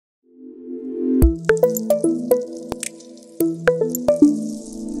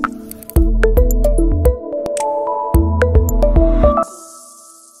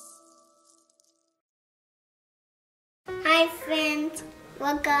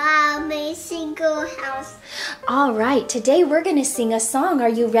amazing house. All right, today we're going to sing a song. Are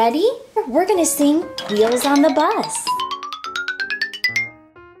you ready? We're going to sing Wheels on the Bus.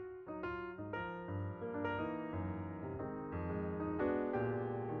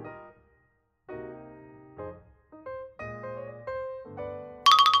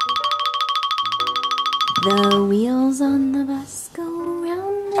 The wheels on the bus go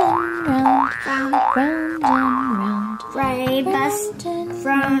round and round, round and round. Right, bus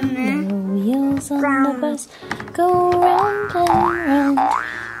Round and round. The wheels on the bus go round and round,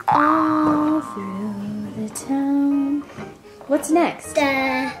 all through the town. What's next?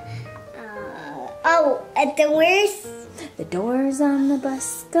 The doors. The doors on the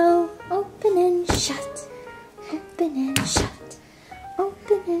bus go open and shut, open and shut,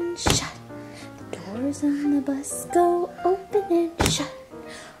 open and shut. Doors on the bus go open and shut,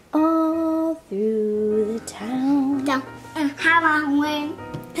 all through the town. How about when?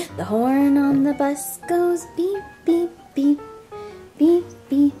 The horn on the bus goes beep, beep, beep, beep,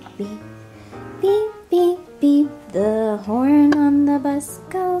 beep, beep, beep, beep, beep. The horn on the bus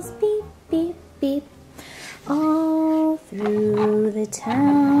goes beep, beep, beep, all through the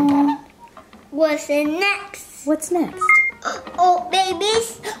town. What's next? What's next? Oh,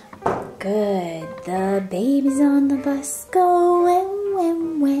 babies. Good. The babies on the bus go wah, wah,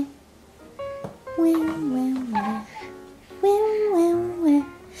 wah. Wah, wah, wah. Wah, wah, wah.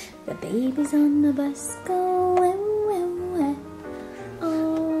 The babies on the bus go wah, wah, wah.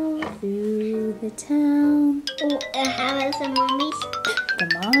 All through the town. Oh, how about some mommies? The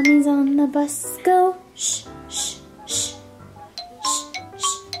mommies on the bus go shh, shh, shh. Shh,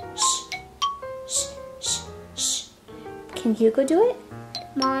 shh, shh. Shh, shh, shh. Can Hugo do it?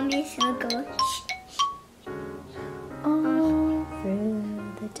 Mommies will go. All through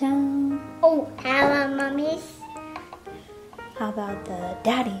the town. Oh, how about mommies? How about the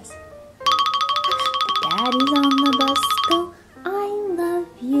daddies? The daddies on the bus go, I love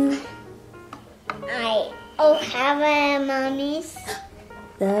you. How about mommies?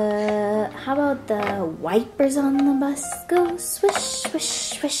 How about the wipers on the bus go swish, swish,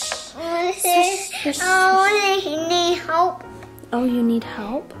 swish. Swish, swish, I need help. Oh, you need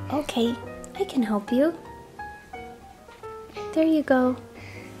help? Okay, I can help you. There you go.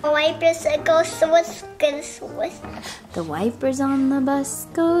 The wipers go swish, swish. The wipers on the bus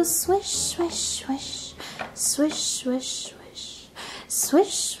go swish, swish, swish. Swish, swish, swish.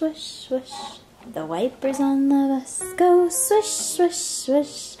 Swish, swish, swish. The wipers on the bus go swish, swish,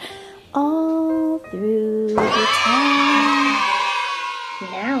 swish. All through the town.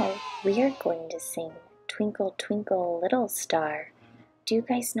 Now we are going to sing Twinkle, Twinkle, Little Star. Do you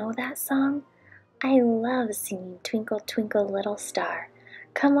guys know that song? I love singing Twinkle, Twinkle, Little Star.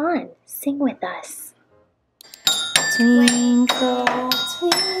 Come on, sing with us. Twinkle,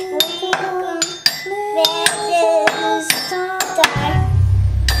 twinkle, little star,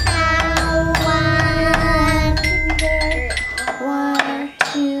 How wonder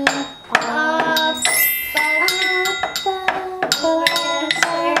what you are. Up above the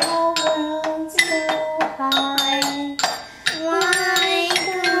world so high. like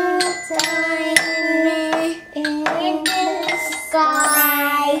a diamond in the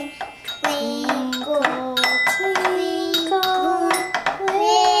sky. Twinkle, Twinkle,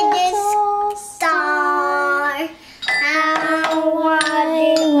 little star. How I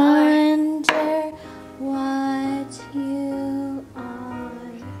wonder. wonder what you are.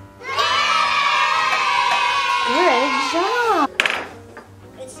 Good job.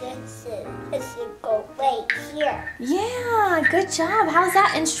 This should go right here. Yeah, good job. How's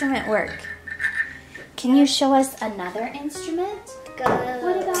that instrument work? Can you show us another instrument? Good.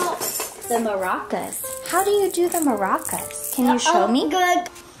 What about the maracas? How do you do the maracas? Can you show me? Good.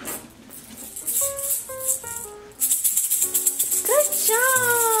 Good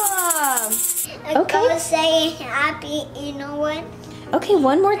job. Okay. Okay. Say happy, you know what? Okay,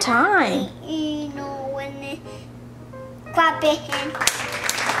 one more time. You know when clap your hand.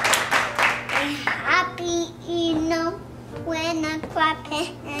 Happy, you know when I clap your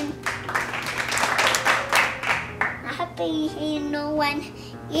hand. Happy, you know when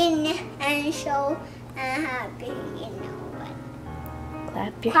in and show. Happy, you know when.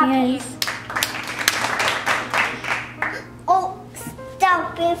 Clap your Clap hands. Oh,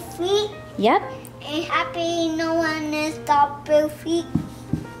 stop your feet. Yep. And happy, you know when to stop your feet.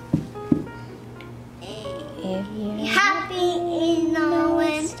 If you're Happy, you know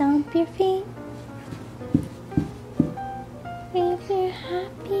when. stomp your feet. If you're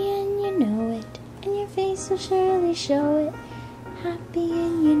happy and you know it, and your face will surely show it. Happy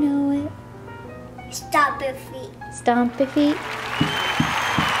and you know it. Stop your feet. Stomp your feet.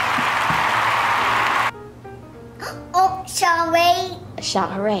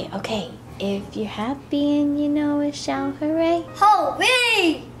 Shout hooray. Okay. If you're happy and you know it, shout hooray.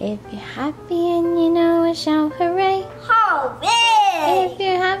 Hooray! If you're happy and you know it, shout hooray. Hooray! If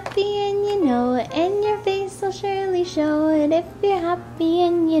you're happy and you know it, and your face will surely show it. If you're happy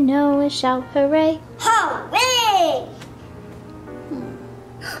and you know it, shout hooray. Hooray!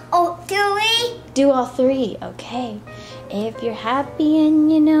 Oh, do we? Do all three. Okay. If you're happy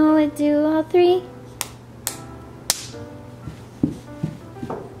and you know it, do all three.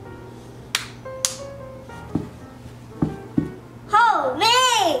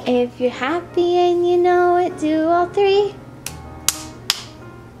 Hooray! If you're happy and you know it, do all three.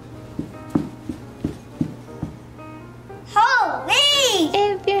 Hooray!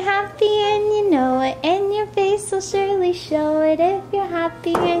 If you're happy and you know it, and your face will surely show it. If you're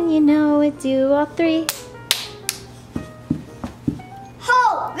happy and you know it, do all three.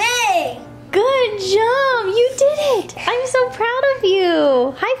 Hooray! Good job! You did it! I'm so proud of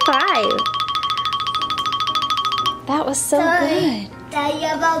you! High five! That was so good. The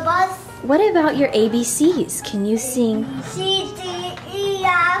yellow bus. What about your ABCs? Can you sing? C, D, E,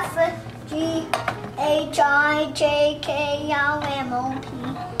 F, G, H, I, J, K, L, M, O, P,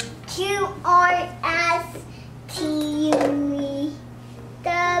 Q, R, S, T, U, V,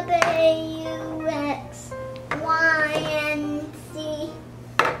 W, X, Y, and Z.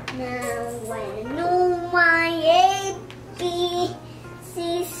 Now when all my A, B,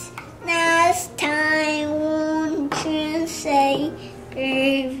 C's last time, won't you say,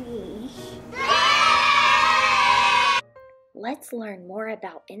 baby? Let's learn more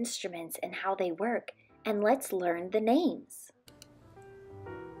about instruments and how they work, and let's learn the names.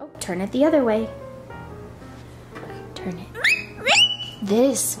 Oh, turn it the other way. Turn it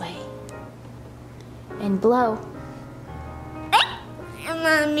this way. And blow.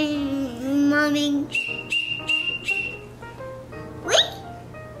 Mommy. Wait.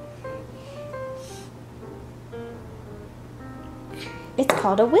 It's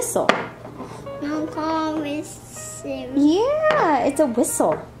called a whistle. No call is Yeah, it's a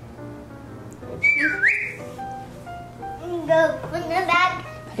whistle. Go put it back.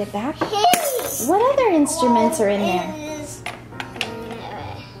 Put it back. Hey. What other instruments are in there?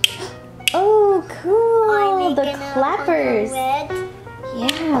 Oh, cool. The clappers.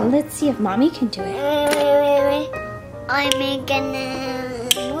 Yeah, let's see if Mommy can do it. Wait. I'm making a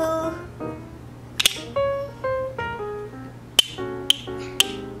woo.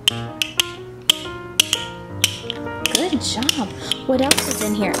 Good job. What else is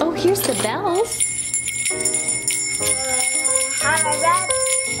in here? Oh, here's the bells. I'm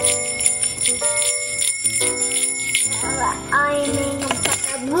making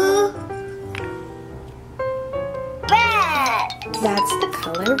a woo. Bad. That's the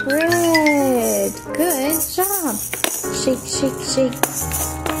color red. Good job. Shake, shake, shake.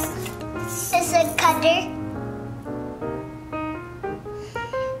 It's a cutter.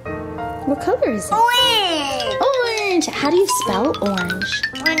 What color is it? Orange. Orange. How do you spell orange?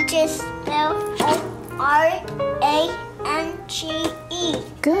 Orange is spelled O-R-A-N-G-E.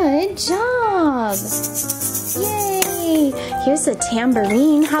 Good job. Yay. Here's a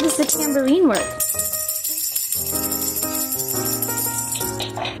tambourine. How does the tambourine work?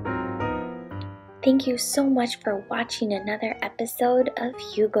 Thank you so much for watching another episode of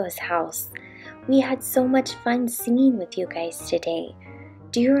Hugo's House. We had so much fun singing with you guys today.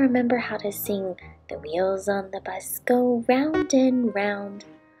 Do you remember how to sing "The wheels on the bus go round and round"?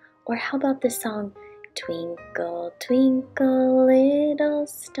 Or how about the song "Twinkle, twinkle, little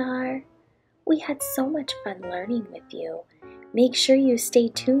star"? We had so much fun learning with you. Make sure you stay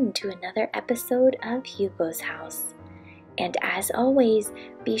tuned to another episode of Hugo's House. And as always,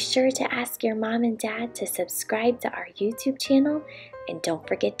 be sure to ask your mom and dad to subscribe to our YouTube channel, and don't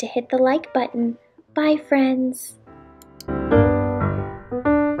forget to hit the like button. Bye, friends!